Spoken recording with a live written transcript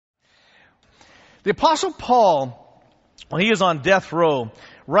The Apostle Paul, when he is on death row,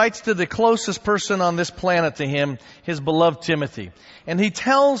 writes to the closest person on this planet to him, his beloved Timothy. And he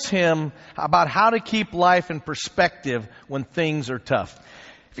tells him about how to keep life in perspective when things are tough.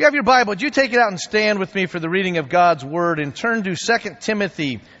 If you have your Bible, would you take it out and stand with me for the reading of God's Word and turn to 2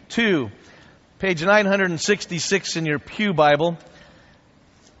 Timothy 2, page 966 in your pew Bible.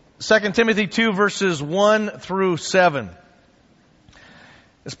 2 Timothy 2, verses 1 through 7.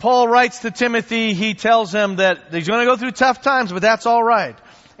 As Paul writes to Timothy, he tells him that he's going to go through tough times, but that's all right.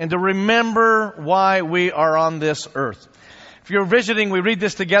 And to remember why we are on this earth. If you're visiting, we read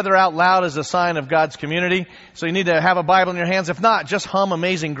this together out loud as a sign of God's community. So you need to have a Bible in your hands. If not, just hum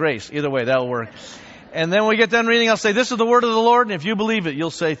Amazing Grace. Either way, that'll work. And then when we get done reading, I'll say, this is the word of the Lord. And if you believe it,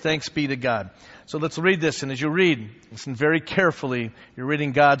 you'll say, thanks be to God. So let's read this. And as you read, listen very carefully. You're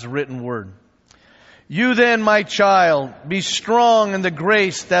reading God's written word. You then, my child, be strong in the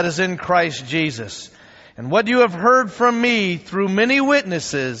grace that is in Christ Jesus. And what you have heard from me through many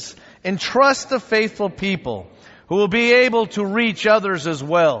witnesses, entrust to faithful people who will be able to reach others as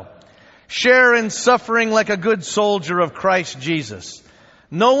well. Share in suffering like a good soldier of Christ Jesus.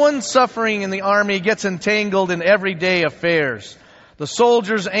 No one suffering in the army gets entangled in everyday affairs. The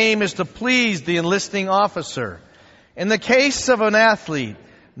soldier's aim is to please the enlisting officer. In the case of an athlete,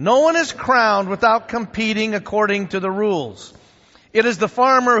 no one is crowned without competing according to the rules. It is the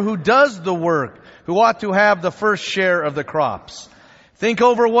farmer who does the work who ought to have the first share of the crops. Think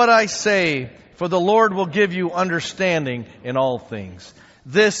over what I say, for the Lord will give you understanding in all things.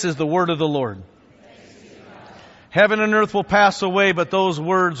 This is the word of the Lord. Heaven and earth will pass away, but those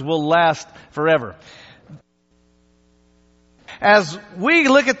words will last forever. As we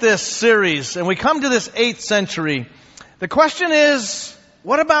look at this series and we come to this 8th century, the question is,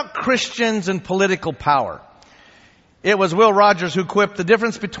 what about Christians and political power? It was Will Rogers who quipped, the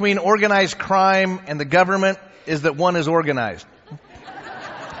difference between organized crime and the government is that one is organized.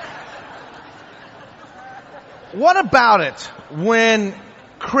 What about it when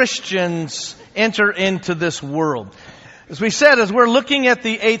Christians enter into this world? As we said, as we're looking at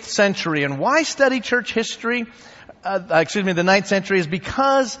the 8th century, and why study church history? The 9th century is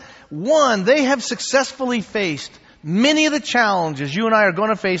because, one, they have successfully faced many of the challenges you and I are going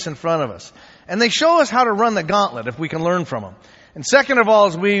to face in front of us. And they show us how to run the gauntlet if we can learn from them. And second of all,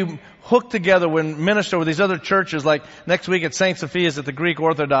 as we hook together when minister with these other churches, like next week at St. Sophia's at the Greek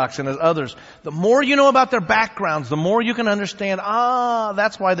Orthodox and as others, the more you know about their backgrounds, the more you can understand,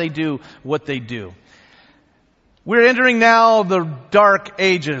 that's why they do what they do. We're entering now the Dark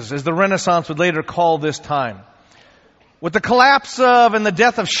Ages, as the Renaissance would later call this time. With the collapse of and the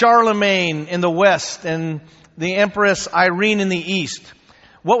death of Charlemagne in the West and the Empress Irene in the East,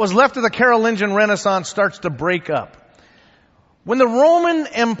 what was left of the Carolingian Renaissance starts to break up. When the Roman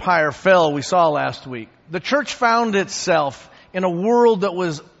Empire fell, we saw last week, the church found itself in a world that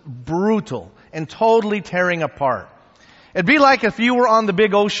was brutal and totally tearing apart. It'd be like if you were on the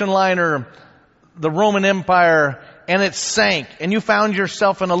big ocean liner, the Roman Empire, and it sank, and you found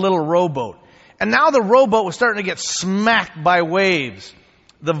yourself in a little rowboat. And now the rowboat was starting to get smacked by waves.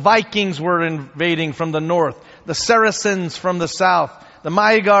 The Vikings were invading from the north, the Saracens from the south, the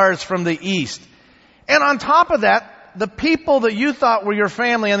Magyars from the east. And on top of that, the people that you thought were your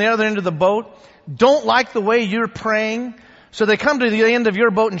family on the other end of the boat don't like the way you're praying, so they come to the end of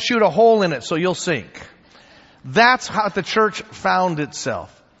your boat and shoot a hole in it so you'll sink. That's how the church found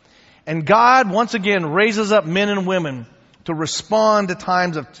itself. And God, once again, raises up men and women to respond to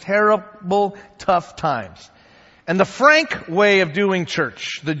times of terrible, tough times. And the Frank way of doing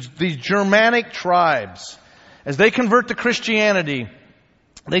church, the Germanic tribes, as they convert to Christianity,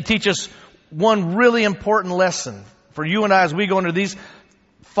 they teach us one really important lesson for you and I as we go into these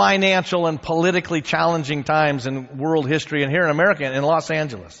financial and politically challenging times in world history and here in America and in Los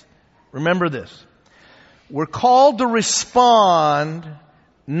Angeles. Remember this. We're called to respond,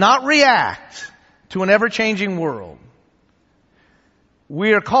 not react, to an ever-changing world.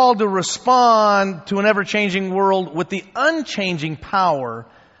 We are called to respond to an ever-changing world with the unchanging power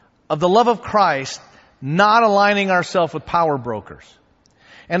of the love of Christ, not aligning ourselves with power brokers.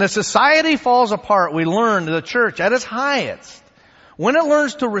 And as society falls apart, we learn the church at its highest, when it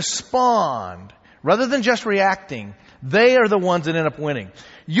learns to respond rather than just reacting, they are the ones that end up winning.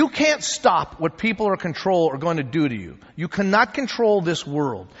 You can't stop what people or control are going to do to you. You cannot control this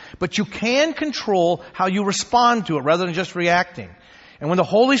world, but you can control how you respond to it rather than just reacting. And when the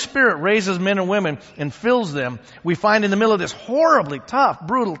Holy Spirit raises men and women and fills them, we find in the middle of this horribly tough,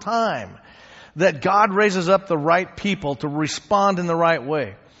 brutal time that God raises up the right people to respond in the right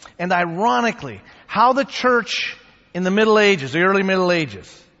way. And ironically, how the church in the Middle Ages, the early Middle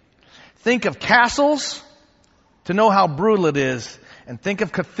Ages, Think of castles to know how brutal it is, and think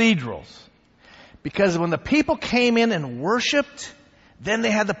of cathedrals. Because when the people came in and worshiped, then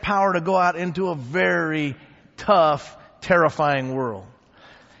they had the power to go out into a very tough, terrifying world.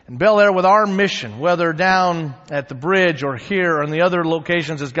 And Bel Air, with our mission, whether down at the bridge or here or in the other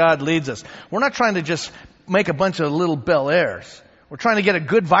locations as God leads us, we're not trying to just make a bunch of little Bel Airs. We're trying to get a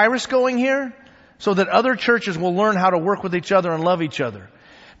good virus going here so that other churches will learn how to work with each other and love each other.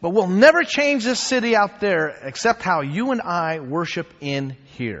 But we'll never change this city out there except how you and I worship in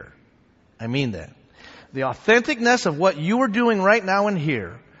here. I mean that. The authenticness of what you are doing right now in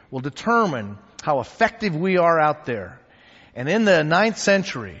here will determine how effective we are out there. And in the 9th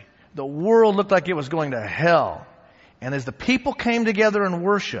century, the world looked like it was going to hell. And as the people came together and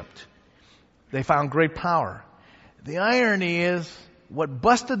worshiped, they found great power. The irony is, what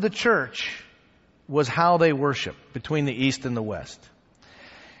busted the church was how they worshiped between the East and the West.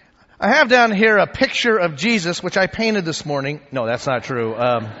 I have down here a picture of Jesus, which I painted this morning. No, that's not true.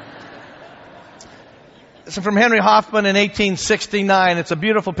 It's from Henry Hoffman in 1869. It's a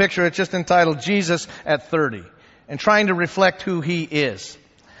beautiful picture. It's just entitled Jesus at 30, and trying to reflect who he is.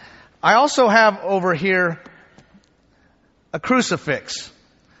 I also have over here a crucifix,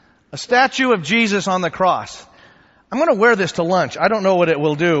 a statue of Jesus on the cross. I'm going to wear this to lunch. I don't know what it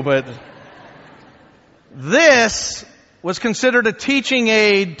will do, but this was considered a teaching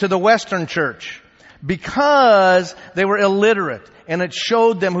aid to the Western church because they were illiterate, and it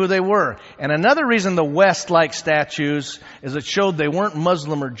showed them who they were. And another reason the West liked statues is it showed they weren't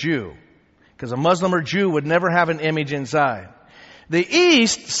Muslim or Jew, because a Muslim or Jew would never have an image inside. The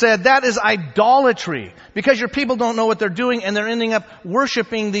East said that is idolatry, because your people don't know what they're doing and they're ending up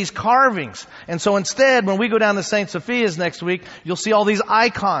worshiping these carvings. And so instead, when we go down to St. Sophia's next week, you'll see all these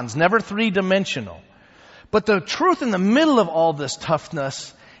icons, never three-dimensional. But the truth in the middle of all this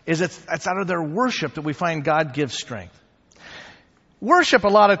toughness is it's out of their worship that we find God gives strength. Worship, a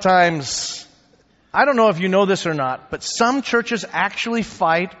lot of times, I don't know if you know this or not, but some churches actually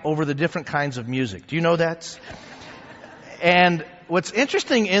fight over the different kinds of music. Do you know that? And what's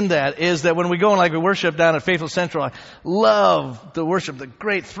interesting in that is that when we go and we worship down at Faithful Central, I love the worship, the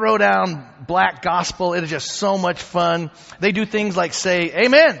great throwdown black gospel. It is just so much fun. They do things like say,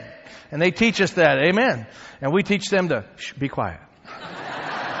 amen. And they teach us that, amen. And we teach them to, be quiet.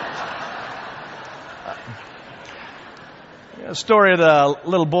 A story of the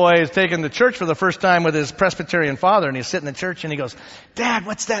little boy is taken to church for the first time with his Presbyterian father, and he's sitting in church and he goes, Dad,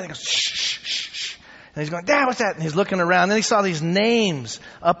 what's that? And he goes, shh, shh, shh, shh. And he's going, Dad, what's that? And he's looking around. And then he saw these names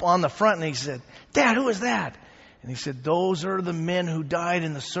up on the front, and he said, Dad, who is that? And he said, those are the men who died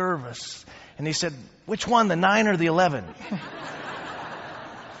in the service. And he said, which one, the 9 or the 11?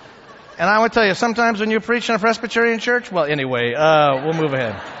 And I would tell you, sometimes when you preach in a Presbyterian church, well, anyway, we'll move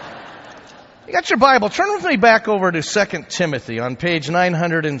ahead. You got your Bible. Turn with me back over to 2 Timothy on page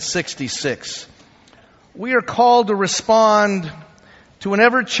 966. We are called to respond to an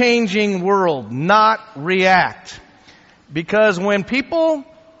ever-changing world, not react. Because when people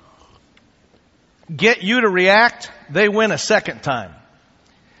get you to react, they win a second time.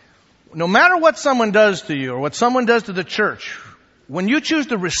 No matter what someone does to you or what someone does to the church, when you choose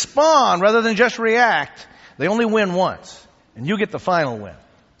to respond rather than just react, they only win once, and you get the final win.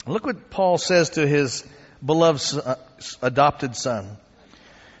 Look what Paul says to his beloved adopted son.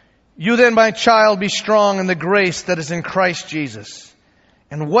 You then, my child, be strong in the grace that is in Christ Jesus.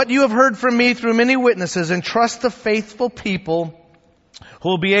 And what you have heard from me through many witnesses, entrust to faithful people who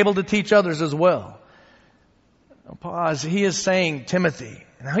will be able to teach others as well. Now, pause. He is saying, Timothy.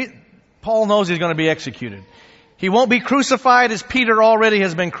 Now, Paul knows he's going to be executed. He won't be crucified as Peter already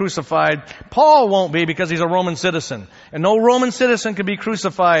has been crucified. Paul won't be because he's a Roman citizen. And no Roman citizen can be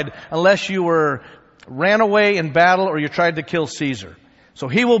crucified unless you ran away in battle or you tried to kill Caesar. So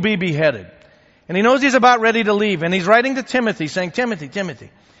he will be beheaded. And he knows he's about ready to leave. And he's writing to Timothy saying,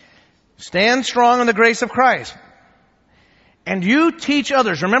 Timothy, stand strong in the grace of Christ. And you teach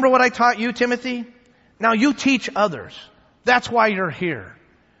others. Remember what I taught you, Timothy? Now you teach others. That's why you're here.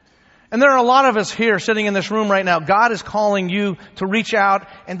 And there are a lot of us here sitting in this room right now. God is calling you to reach out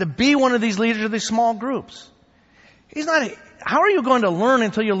and to be one of these leaders of these small groups. How are you going to learn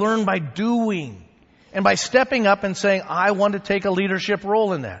until you learn by doing and by stepping up and saying, I want to take a leadership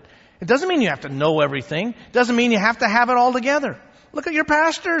role in that. It doesn't mean you have to know everything. It doesn't mean you have to have it all together. Look at your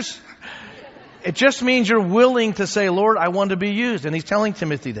pastors. It just means you're willing to say, Lord, I want to be used. And he's telling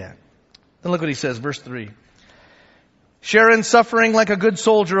Timothy that. Then look what he says, verse 3. Share in suffering like a good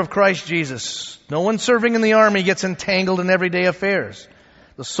soldier of Christ Jesus. No one serving in the army gets entangled in everyday affairs.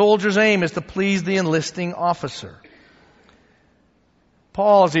 The soldier's aim is to please the enlisting officer.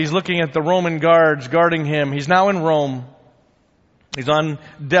 Paul, as he's looking at the Roman guards guarding him, he's now in Rome. He's on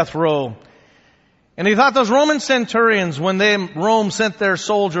death row. And he thought those Roman centurions, when Rome sent their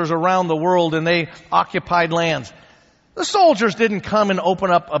soldiers around the world and they occupied lands, the soldiers didn't come and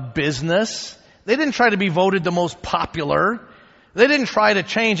open up a business. They didn't try to be voted the most popular. They didn't try to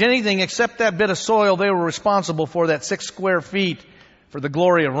change anything except that bit of soil they were responsible for, that 6 square feet, for the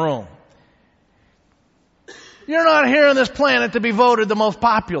glory of Rome. You're not here on this planet to be voted the most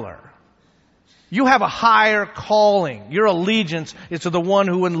popular. You have a higher calling. Your allegiance is to the one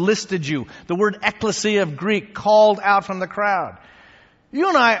who enlisted you. The word ecclesia of Greek, called out from the crowd. You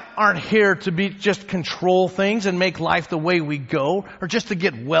and I aren't here to be just control things and make life the way we go, or just to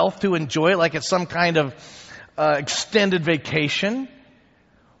get wealth to enjoy it like it's some kind of extended vacation.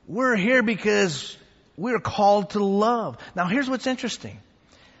 We're here because we're called to love. Now here's what's interesting.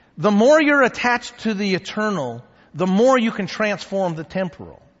 The more you're attached to the eternal, the more you can transform the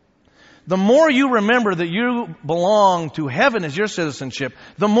temporal. The more you remember that you belong to heaven as your citizenship,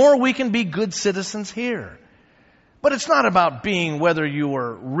 the more we can be good citizens here. But it's not about being whether you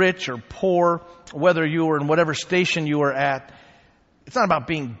were rich or poor, whether you were in whatever station you were at. It's not about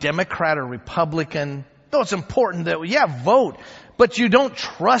being Democrat or Republican. Though it's important that, vote. But you don't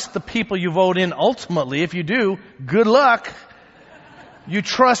trust the people you vote in ultimately. If you do, good luck. You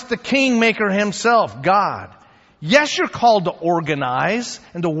trust the kingmaker himself, God. Yes, you're called to organize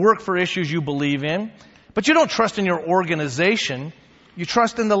and to work for issues you believe in, but you don't trust in your organization. You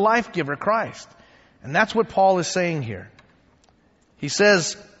trust in the life giver, Christ. And that's what Paul is saying here. He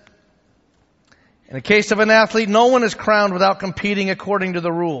says, in the case of an athlete, no one is crowned without competing according to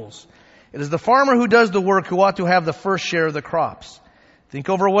the rules. It is the farmer who does the work who ought to have the first share of the crops. Think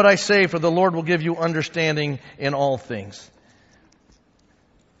over what I say, for the Lord will give you understanding in all things.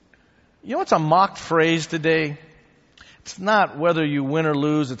 You know what's a mocked phrase today? It's not whether you win or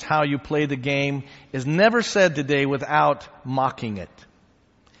lose, it's how you play the game. Is never said today without mocking it.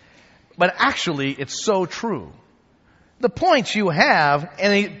 But actually, it's so true. The points you have,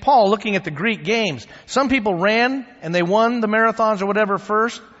 and Paul looking at the Greek games, some people ran and they won the marathons or whatever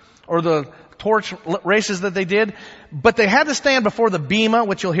first, or the torch races that they did, but they had to stand before the bema,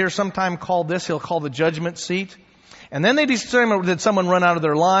 which you'll hear sometime called this, he'll call the judgment seat. And then they determine, did someone run out of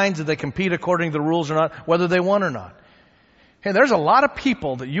their lines? Did they compete according to the rules or not? Whether they won or not. Hey, there's a lot of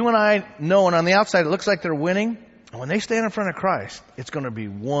people that you and I know, and on the outside it looks like they're winning. And when they stand in front of Christ, it's going to be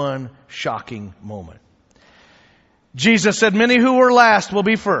one shocking moment. Jesus said, many who were last will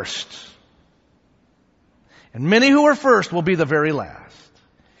be first. And many who are first will be the very last.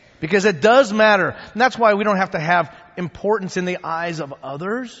 Because it does matter. And that's why we don't have to have importance in the eyes of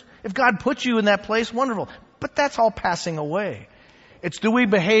others. If God puts you in that place, wonderful. But that's all passing away. It's, do we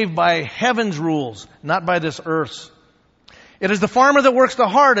behave by heaven's rules, not by this earth's? It is the farmer that works the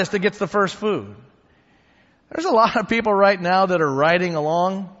hardest that gets the first food. There's a lot of people right now that are riding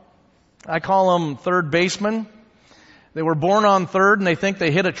along. I call them third basemen. They were born on third and they think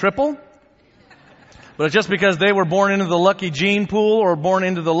they hit a triple. But it's just because they were born into the lucky gene pool or born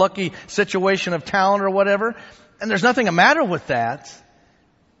into the lucky situation of talent or whatever. And there's nothing the matter with that.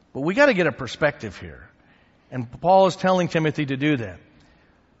 But we got to get a perspective here. And Paul is telling Timothy to do that.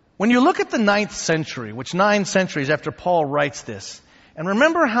 When you look at the 9th century, which 9 centuries after Paul writes this, and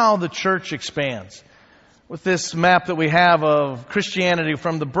remember how the church expands. With this map that we have of Christianity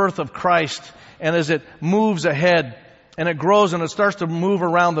from the birth of Christ, and as it moves ahead, and it grows and it starts to move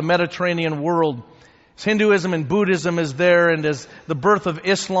around the Mediterranean world, as Hinduism and Buddhism is there, and as the birth of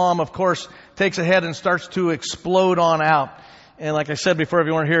Islam, of course, takes ahead and starts to explode on out. And like I said before, if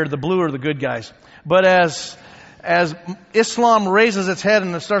you weren't here, the blue are the good guys. But as Islam raises its head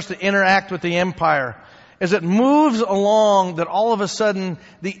and it starts to interact with the empire, as it moves along, that all of a sudden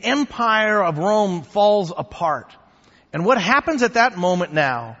the empire of Rome falls apart. And what happens at that moment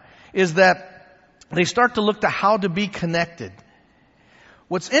now is that they start to look to how to be connected.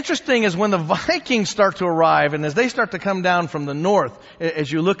 What's interesting is when the Vikings start to arrive and as they start to come down from the north,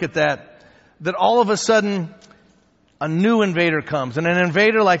 as you look at that all of a sudden a new invader comes, and an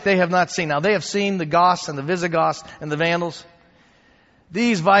invader like they have not seen. Now, they have seen the Goths and the Visigoths and the Vandals.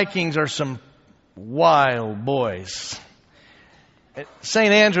 These Vikings are some wild boys. At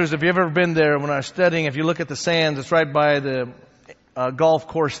St. Andrews, if you've ever been there, when I was studying, if you look at the sands, it's right by the golf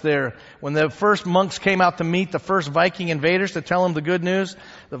course there. When the first monks came out to meet the first Viking invaders to tell them the good news,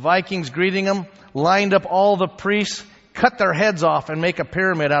 the Vikings greeting them, lined up all the priests, cut their heads off, and make a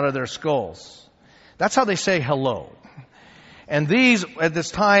pyramid out of their skulls. That's how they say hello. And these, at this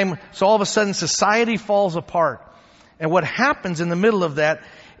time, so all of a sudden society falls apart. And what happens in the middle of that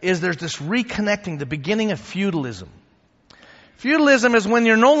is there's this reconnecting, the beginning of feudalism. Feudalism is when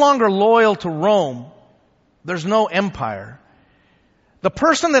you're no longer loyal to Rome. There's no empire. The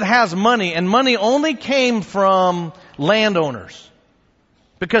person that has money, and money only came from landowners,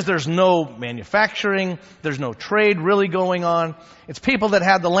 because there's no manufacturing, there's no trade really going on. It's people that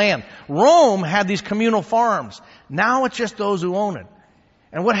had the land. Rome had these communal farms. Now it's just those who own it.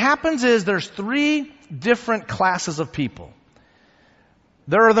 And what happens is there's three different classes of people.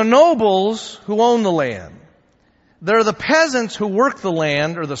 There are the nobles who own the land. There are the peasants who work the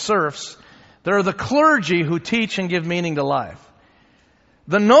land, or the serfs. There are the clergy who teach and give meaning to life.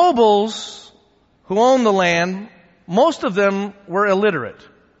 The nobles who own the land, most of them were illiterate.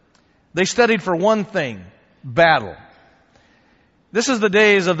 They studied for one thing: battle. This is the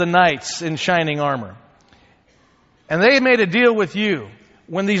days of the knights in shining armor. And they made a deal with you.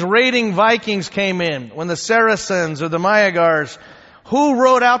 When these raiding Vikings came in, when the Saracens or the Magyars, who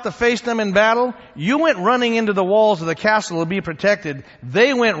rode out to face them in battle? You went running into the walls of the castle to be protected.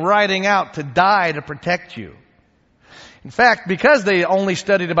 They went riding out to die to protect you. In fact, because they only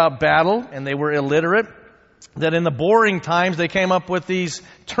studied about battle and they were illiterate, that in the boring times they came up with these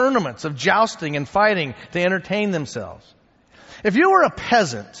tournaments of jousting and fighting to entertain themselves. If you were a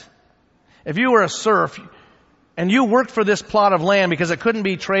peasant, if you were a serf, and you worked for this plot of land because it couldn't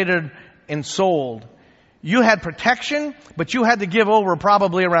be traded and sold, you had protection, but you had to give over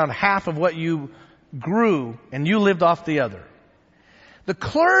probably around half of what you grew, and you lived off the other. The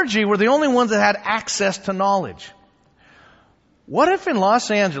clergy were the only ones that had access to knowledge. What if in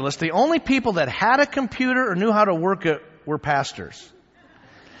Los Angeles, the only people that had a computer or knew how to work it were pastors?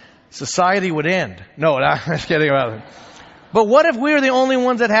 Society would end. No, I'm just kidding about it. But what if we were the only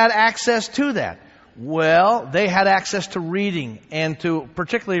ones that had access to that? Well, they had access to reading, and to,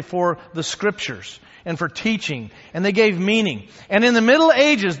 particularly for the scriptures and for teaching, and they gave meaning. And in the Middle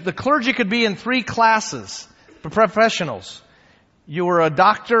Ages, the clergy could be in three classes, professionals. You were a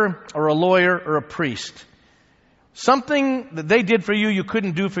doctor or a lawyer or a priest. Something that they did for you, you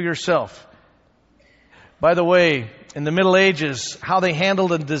couldn't do for yourself. By the way, in the Middle Ages, how they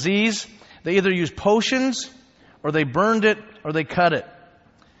handled a disease, they either used potions, or they burned it, or they cut it.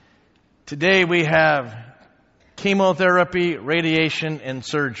 Today we have chemotherapy, radiation, and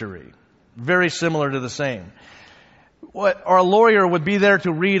surgery. Very similar to the same. Or a lawyer would be there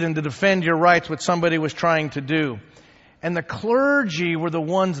to read and to defend your rights, what somebody was trying to do. And the clergy were the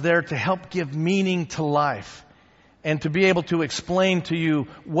ones there to help give meaning to life, and to be able to explain to you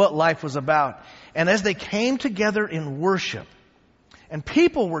what life was about. And as they came together in worship, and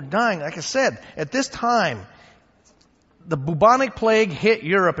people were dying, like I said, at this time, the bubonic plague hit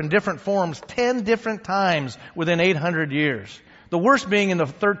Europe in different forms 10 different times within 800 years. The worst being in the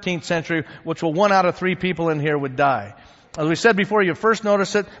 13th century, which 1 out of 3 people in here would die. As we said before, you first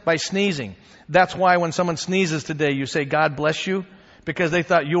notice it by sneezing. That's why when someone sneezes today, you say, God bless you, because they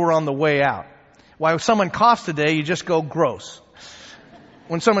thought you were on the way out. Why, if someone coughs today, you just go gross.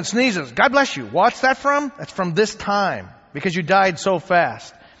 When someone sneezes, God bless you. What's that from? That's from this time, because you died so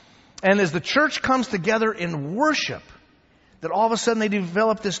fast. And as the church comes together in worship, that all of a sudden they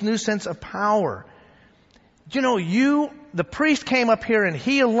develop this new sense of power. You know, the priest came up here and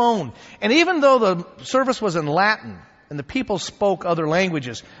he alone, and even though the service was in Latin and the people spoke other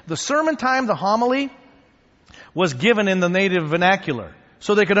languages, the sermon time, the homily, was given in the native vernacular,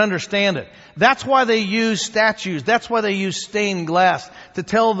 so they could understand it. That's why they used statues. That's why they used stained glass to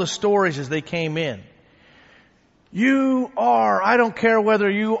tell the stories as they came in. I don't care whether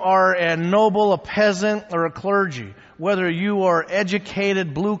you are a noble, a peasant, or a clergy, whether you are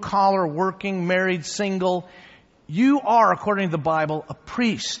educated, blue collar, working, married, single, you are, according to the Bible, a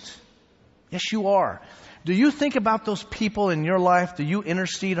priest. Yes, you are. Do you think about those people in your life? Do you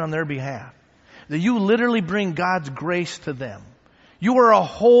intercede on their behalf? Do you literally bring God's grace to them? You are a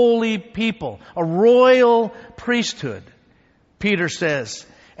holy people, a royal priesthood, Peter says.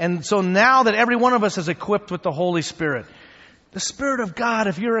 And so now that every one of us is equipped with the Holy Spirit, the Spirit of God,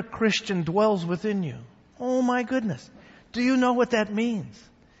 if you're a Christian, dwells within you. Oh my goodness. Do you know what that means?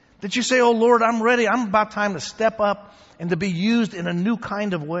 That you say, oh Lord, I'm ready. I'm about time to step up and to be used in a new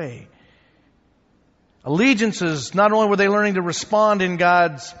kind of way. Allegiances, not only were they learning to respond in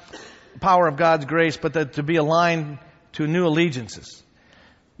God's power of God's grace, but that to be aligned to new allegiances.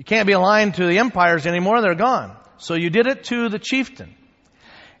 You can't be aligned to the empires anymore. They're gone. So you did it to the chieftain.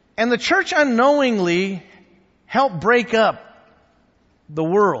 And the church unknowingly helped break up the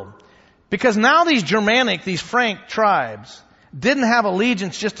world. Because now these Germanic, these Frank tribes didn't have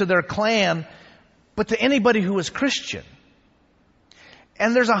allegiance just to their clan, but to anybody who was Christian.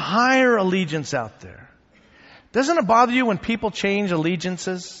 And there's a higher allegiance out there. Doesn't it bother you when people change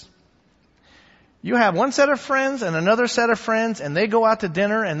allegiances? You have one set of friends and another set of friends, and they go out to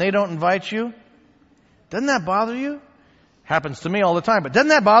dinner and they don't invite you. Doesn't that bother you? Happens to me all the time, but doesn't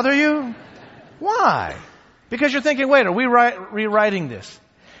that bother you? Why? Because you're thinking, wait, are we rewriting this?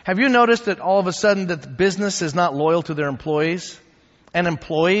 Have you noticed that all of a sudden that business is not loyal to their employees? And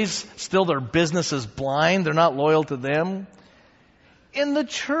employees, still their business is blind. They're not loyal to them. In the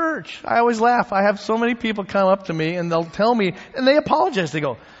church, I always laugh. I have so many people come up to me and they'll tell me, and they apologize. They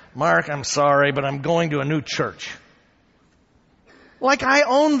go, Mark, I'm sorry, but I'm going to a new church. Like I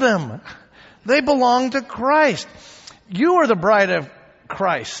own them. They belong to Christ. You are the bride of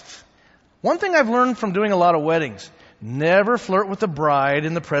Christ. One thing I've learned from doing a lot of weddings, never flirt with the bride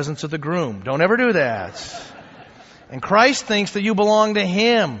in the presence of the groom. Don't ever do that. And Christ thinks that you belong to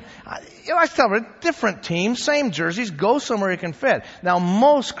Him. I tell you, different teams, same jerseys, go somewhere you can fit. Now,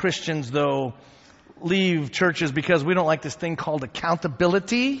 most Christians, though, leave churches because we don't like this thing called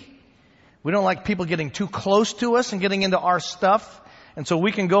accountability. We don't like people getting too close to us and getting into our stuff. And so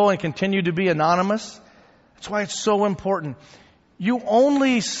we can go and continue to be anonymous. That's why it's so important. You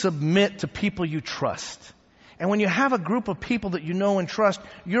only submit to people you trust. And when you have a group of people that you know and trust,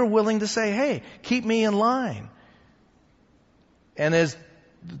 you're willing to say, hey, keep me in line. And as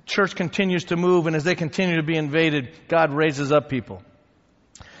the church continues to move and as they continue to be invaded, God raises up people.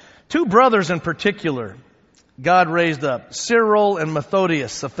 Two brothers in particular, God raised up. Cyril and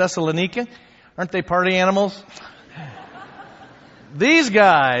Methodius of Thessalonica. Aren't they party animals? These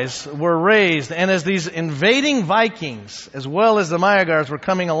guys were raised, and as these invading Vikings, as well as the Magyars were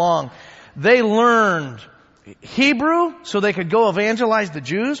coming along, they learned Hebrew so they could go evangelize the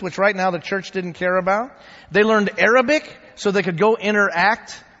Jews, which right now the church didn't care about. They learned Arabic so they could go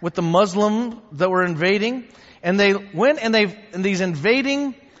interact with the Muslims that were invading. And they went and these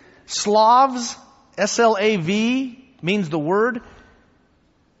invading Slavs, S-L-A-V means the word,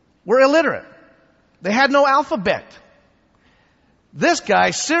 were illiterate. They had no alphabet. This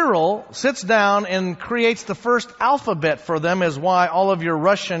guy, Cyril, sits down and creates the first alphabet for them, is why all of your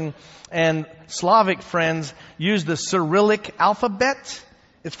Russian and Slavic friends use the Cyrillic alphabet.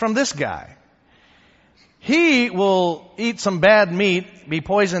 It's from this guy. He will eat some bad meat, be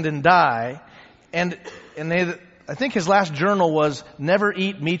poisoned and die, and I think his last journal was, never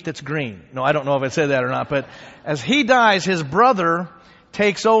eat meat that's green. No, I don't know if it said that or not, but as he dies, his brother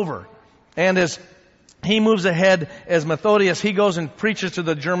takes over. And as he moves ahead as Methodius, he goes and preaches to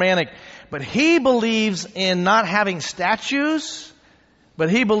the Germanic. But he believes in not having statues,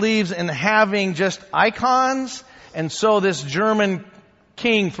 but he believes in having just icons. And so this German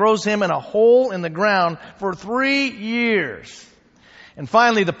king throws him in a hole in the ground for 3 years. And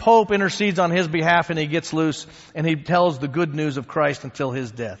finally the Pope intercedes on his behalf and he gets loose and he tells the good news of Christ until his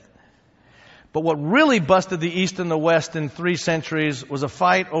death. But what really busted the East and the West in 3 centuries was a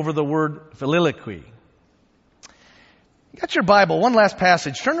fight over the word phililiquy. You got your Bible, one last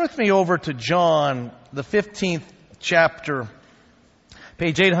passage. Turn with me over to John, the 15th chapter,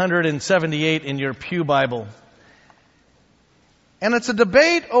 page 878 in your Pew Bible. And it's a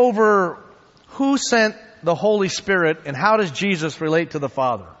debate over who sent the Holy Spirit and how does Jesus relate to the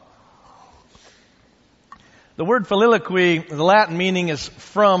Father. The word phililiquy, the Latin meaning is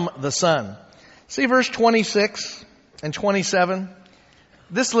from the Son. See verse 26 and 27?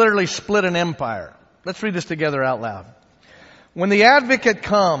 This literally split an empire. Let's read this together out loud. When the advocate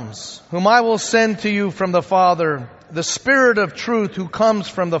comes, whom I will send to you from the Father, the Spirit of truth who comes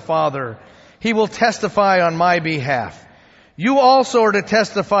from the Father, He will testify on my behalf. You also are to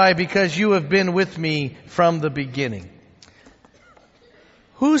testify because you have been with me from the beginning.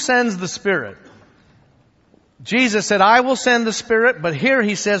 Who sends the Spirit? Jesus said, I will send the Spirit, but here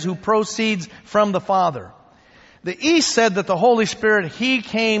He says, who proceeds from the Father. The East said that the Holy Spirit, He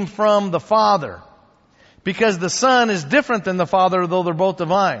came from the Father, because the Son is different than the Father, though they're both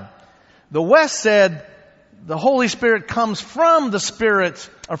divine. The West said the Holy Spirit comes from the Spirit,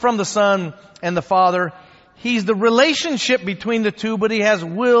 or from the Son and the Father. He's the relationship between the two, but He has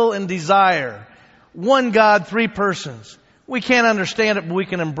will and desire. One God, 3 persons. We can't understand it, but we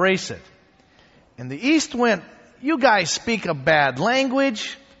can embrace it. And the East went, you guys speak a bad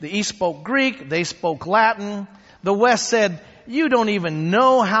language. The East spoke Greek, they spoke Latin. The West said, you don't even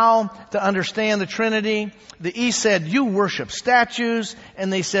know how to understand the Trinity. The East said, you worship statues.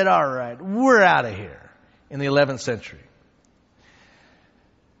 And they said, all right, we're out of here in the 11th century.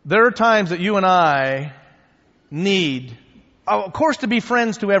 There are times that you and I need, of course, to be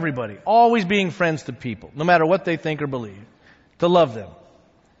friends to everybody. Always being friends to people, no matter what they think or believe. To love them.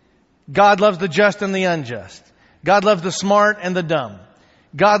 God loves the just and the unjust. God loves the smart and the dumb.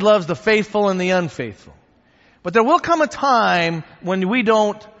 God loves the faithful and the unfaithful. But there will come a time when we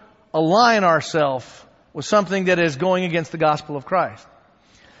don't align ourselves with something that is going against the gospel of Christ.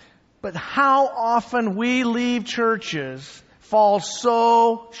 But how often we leave churches fall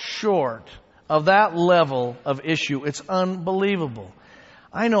so short of that level of issue. It's unbelievable.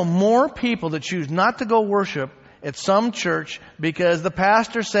 I know more people that choose not to go worship at some church because the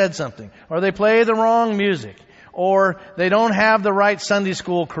pastor said something, or they play the wrong music, or they don't have the right Sunday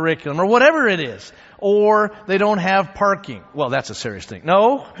school curriculum, or whatever it is, or they don't have parking. Well, that's a serious thing.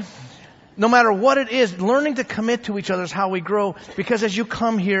 No matter what it is, learning to commit to each other is how we grow. Because as you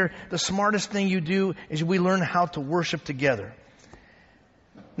come here, the smartest thing you do is we learn how to worship together.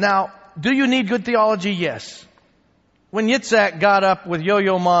 Now, do you need good theology? Yes. When Yitzhak got up with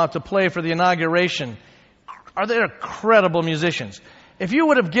Yo-Yo Ma to play for the inauguration, are they incredible musicians? If you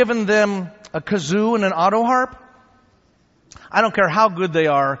would have given them a kazoo and an auto harp, I don't care how good they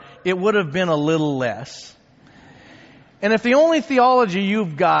are, it would have been a little less. And if the only theology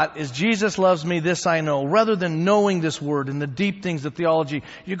you've got is Jesus loves me, this I know, rather than knowing this word and the deep things of theology,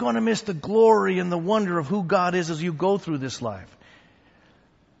 you're going to miss the glory and the wonder of who God is as you go through this life.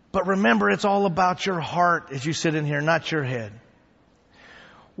 But remember, it's all about your heart as you sit in here, not your head.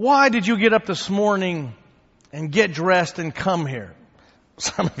 Why did you get up this morning and get dressed and come here?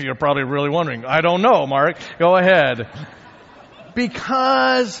 Some of you are probably really wondering. I don't know, Mark. Go ahead.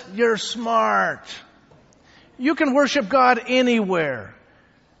 Because you're smart. You can worship God anywhere.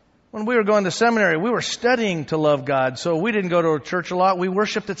 When we were going to seminary, we were studying to love God, so we didn't go to a church a lot. We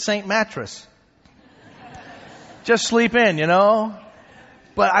worshiped at St. Mattress. Just sleep in,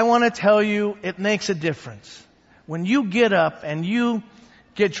 But I want to tell you, it makes a difference. When you get up and you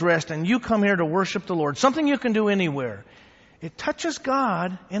get dressed and you come here to worship the Lord, something you can do anywhere, it touches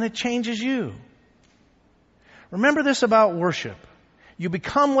God and it changes you. Remember this about worship. You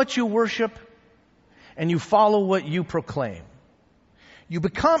become what you worship, and you follow what you proclaim.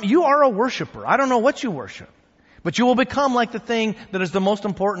 You are a worshiper. I don't know what you worship, but you will become like the thing that is the most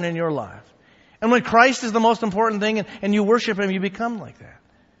important in your life. And when Christ is the most important thing and you worship Him, you become like that.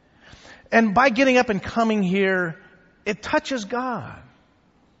 And by getting up and coming here, it touches God.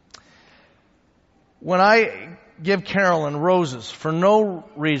 When I give Carolyn roses for no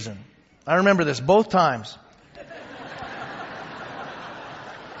reason, I remember this both times.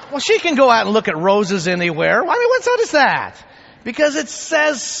 Well, she can go out and look at roses anywhere. What's up is that? Because it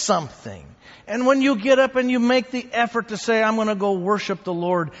says something. And when you get up and you make the effort to say, I'm going to go worship the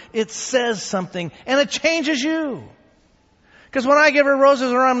Lord, it says something and it changes you. Because when I give her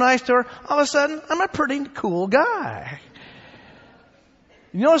roses or I'm nice to her, all of a sudden, I'm a pretty cool guy.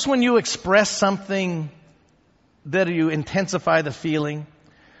 You notice when you express something that you intensify the feeling?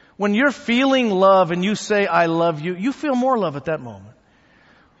 When you're feeling love and you say, I love you, you feel more love at that moment.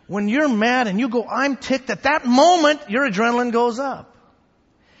 When you're mad and you go, I'm ticked, at that moment, your adrenaline goes up.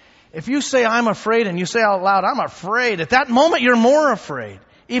 If you say, I'm afraid, and you say out loud, I'm afraid, at that moment, you're more afraid,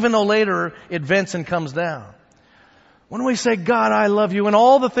 even though later it vents and comes down. When we say, God, I love you, and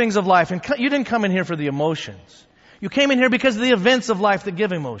all the things of life, and you didn't come in here for the emotions. You came in here because of the events of life that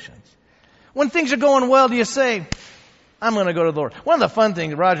give emotions. When things are going well, do you say, I'm going to go to the Lord? One of the fun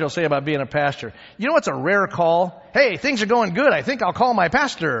things Roger will say about being a pastor, you know what's a rare call? Hey, things are going good. I think I'll call my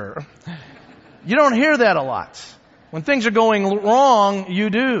pastor. You don't hear that a lot. When things are going wrong, you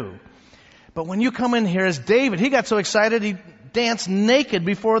do. But when you come in here as David, he got so excited he danced naked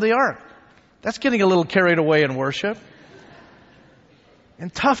before the ark. That's getting a little carried away in worship. In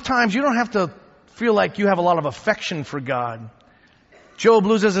tough times, you don't have to feel like you have a lot of affection for God. Job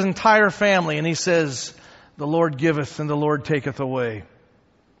loses his entire family and he says, the Lord giveth and the Lord taketh away.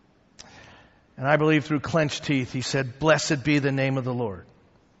 And I believe through clenched teeth, he said, blessed be the name of the Lord.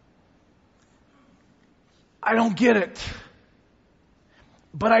 I don't get it,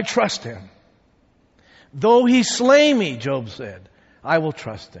 but I trust Him. Though He slay me, Job said, I will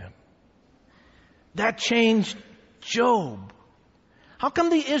trust Him. That changed Job. How come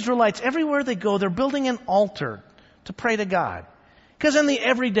the Israelites, everywhere they go, they're building an altar to pray to God? Because in the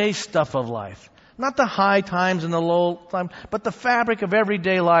everyday stuff of life, not the high times and the low times, but the fabric of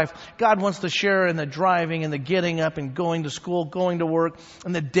everyday life, God wants to share in the driving and the getting up and going to school, going to work,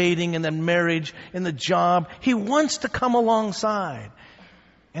 and the dating and the marriage and the job. He wants to come alongside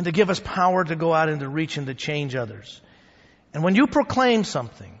and to give us power to go out and to reach and to change others. And when you proclaim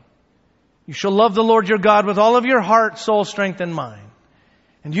something, you shall love the Lord your God with all of your heart, soul, strength, and mind.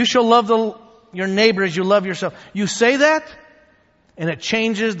 And you shall love your neighbor as you love yourself. You say that, and it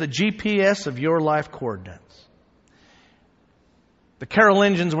changes the GPS of your life coordinates. The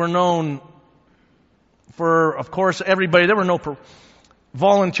Carolingians were known for, of course, everybody. There were no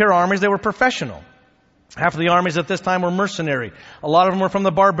volunteer armies. They were professional. Half of the armies at this time were mercenary. A lot of them were from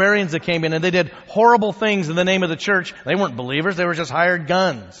the barbarians that came in, and they did horrible things in the name of the church. They weren't believers. They were just hired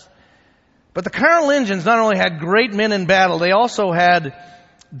guns. But the Carolingians not only had great men in battle, they also had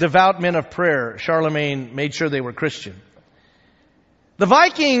devout men of prayer. Charlemagne made sure they were Christian. The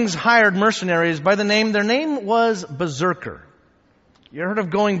Vikings hired mercenaries by their name was Berserker. You heard of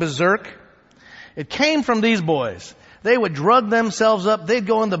going berserk? It came from these boys. They would drug themselves up. They'd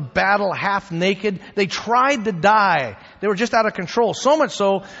go into battle half naked. They tried to die. They were just out of control. So much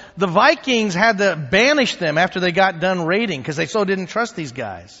so, the Vikings had to banish them after they got done raiding because they so didn't trust these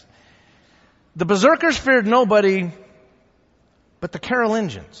guys. The Berserkers feared nobody but the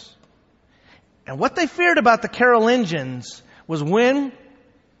Carolingians. And what they feared about the Carolingians was when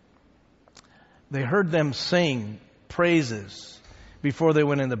they heard them sing praises before they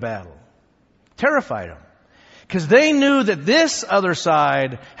went into battle. Terrified them. Because they knew that this other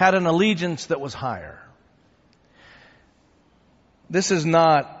side had an allegiance that was higher. This is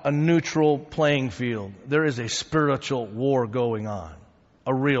not a neutral playing field. There is a spiritual war going on.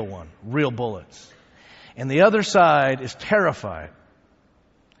 A real one. Real bullets. And the other side is terrified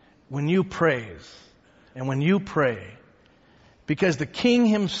when you praise and when you pray. Because the King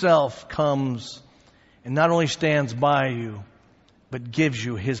himself comes and not only stands by you, but gives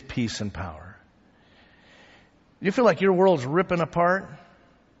you his peace and power. You feel like your world's ripping apart?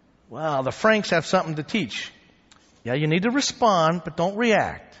 Well, the Franks have something to teach. Yeah, you need to respond, but don't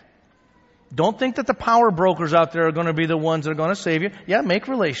react. Don't think that the power brokers out there are going to be the ones that are going to save you. Yeah, make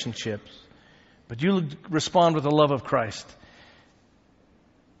relationships. But you respond with the love of Christ.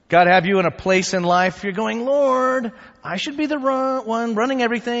 God have you in a place in life you're going, Lord, I should be the one running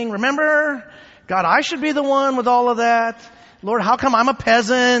everything. Remember? God, I should be the one with all of that. Lord, how come I'm a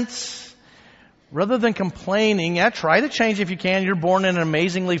peasant? Rather than complaining, try to change if you can. You're born in an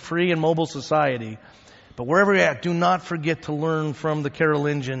amazingly free and mobile society. But wherever you're at, do not forget to learn from the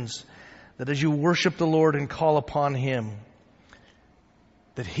Carolingians that as you worship the Lord and call upon Him,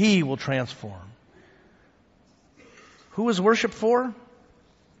 that He will transform. Who is worship for?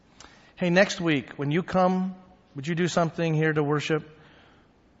 Hey, next week, when you come, would you do something here to worship?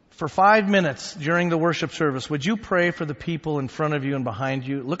 For 5 minutes during the worship service, would you pray for the people in front of you and behind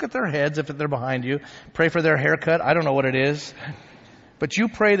you? Look at their heads if they're behind you. Pray for their haircut. I don't know what it is. But you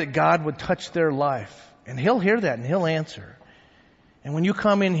pray that God would touch their life. And He'll hear that and He'll answer. And when you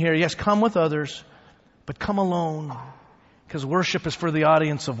come in here, yes, come with others, but come alone. Because worship is for the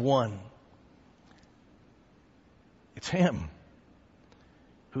audience of one. It's Him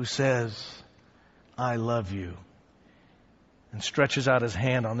who says, I love you. And stretches out His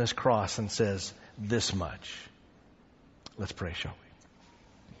hand on this cross and says, this much. Let's pray, shall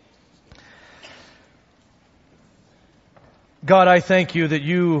we? God, I thank You that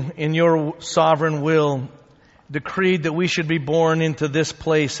You, in Your sovereign will, decreed that we should be born into this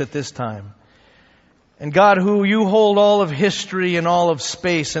place at this time. And God, who You hold all of history and all of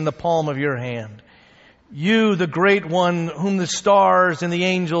space in the palm of Your hand. You, the great one, whom the stars and the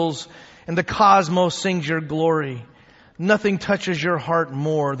angels and the cosmos sings Your glory. Nothing touches Your heart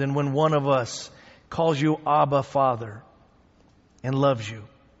more than when one of us calls You Abba, Father, and loves You.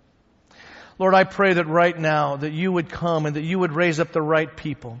 Lord, I pray that right now that You would come and that You would raise up the right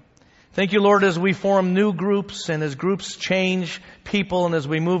people. Thank You, Lord, as we form new groups and as groups change people and as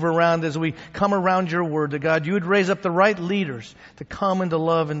we move around, as we come around Your Word, that God, You would raise up the right leaders to come and to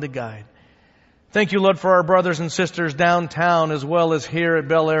love and to guide. Thank You, Lord, for our brothers and sisters downtown as well as here at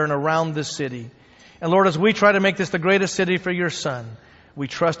Bel Air and around this city. And Lord, as we try to make this the greatest city for Your Son, we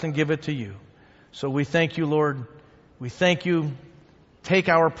trust and give it to You. So we thank You, Lord. We thank You. Take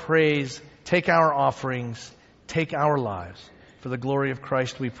our praise, take our offerings, take our lives. For the glory of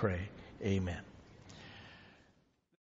Christ we pray. Amen.